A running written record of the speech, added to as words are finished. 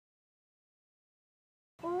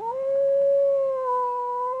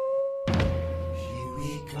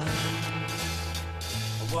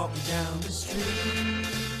Walking down the street,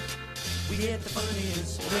 we get the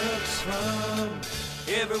funniest looks from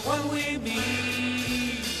everyone we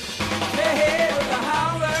meet. Hey, we're the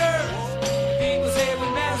Howlers. People say we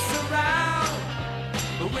mess around,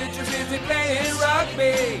 but we're too busy playing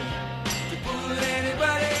rugby to put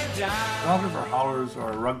anybody down. Dog River Howlers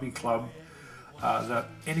are a rugby club that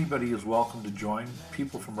anybody is welcome to join,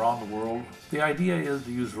 people from around the world. The idea is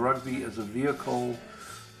to use rugby as a vehicle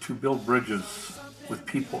to build bridges with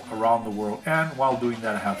people around the world, and while doing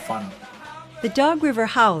that, have fun. The Dog River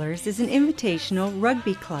Howlers is an invitational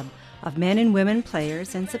rugby club of men and women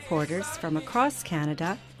players and supporters from across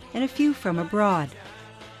Canada and a few from abroad.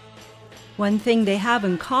 One thing they have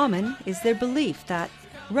in common is their belief that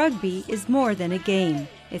rugby is more than a game,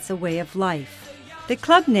 it's a way of life. The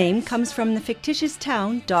club name comes from the fictitious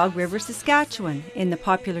town Dog River, Saskatchewan, in the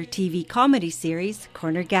popular TV comedy series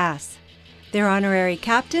Corner Gas. Their honorary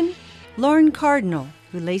captain, Lorne Cardinal,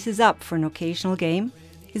 who laces up for an occasional game,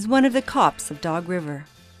 is one of the cops of Dog River.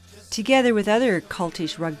 Together with other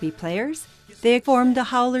cultish rugby players, they formed the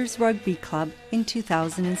Howlers Rugby Club in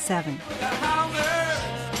 2007.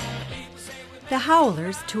 The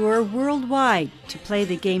Howlers tour worldwide to play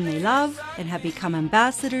the game they love and have become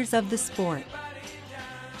ambassadors of the sport.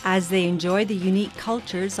 As they enjoy the unique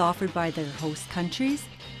cultures offered by their host countries,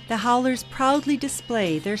 the Howlers proudly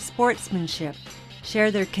display their sportsmanship,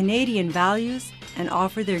 share their Canadian values, and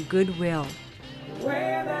offer their goodwill.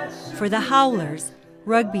 For the Howlers,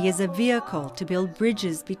 rugby is a vehicle to build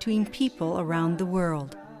bridges between people around the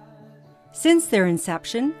world. Since their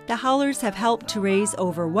inception, the Howlers have helped to raise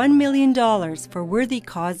over $1 million for worthy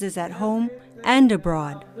causes at home and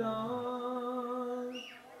abroad.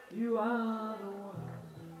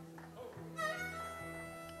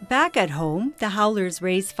 Back at home, the Howlers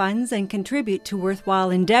raise funds and contribute to worthwhile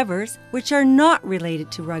endeavors which are not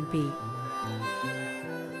related to rugby.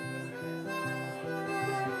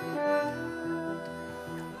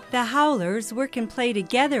 The Howlers work and play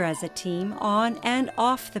together as a team on and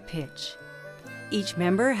off the pitch. Each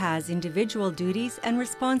member has individual duties and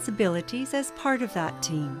responsibilities as part of that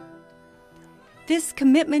team. This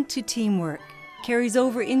commitment to teamwork carries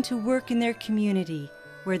over into work in their community,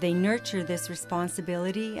 where they nurture this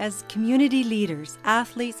responsibility as community leaders,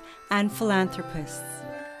 athletes, and philanthropists.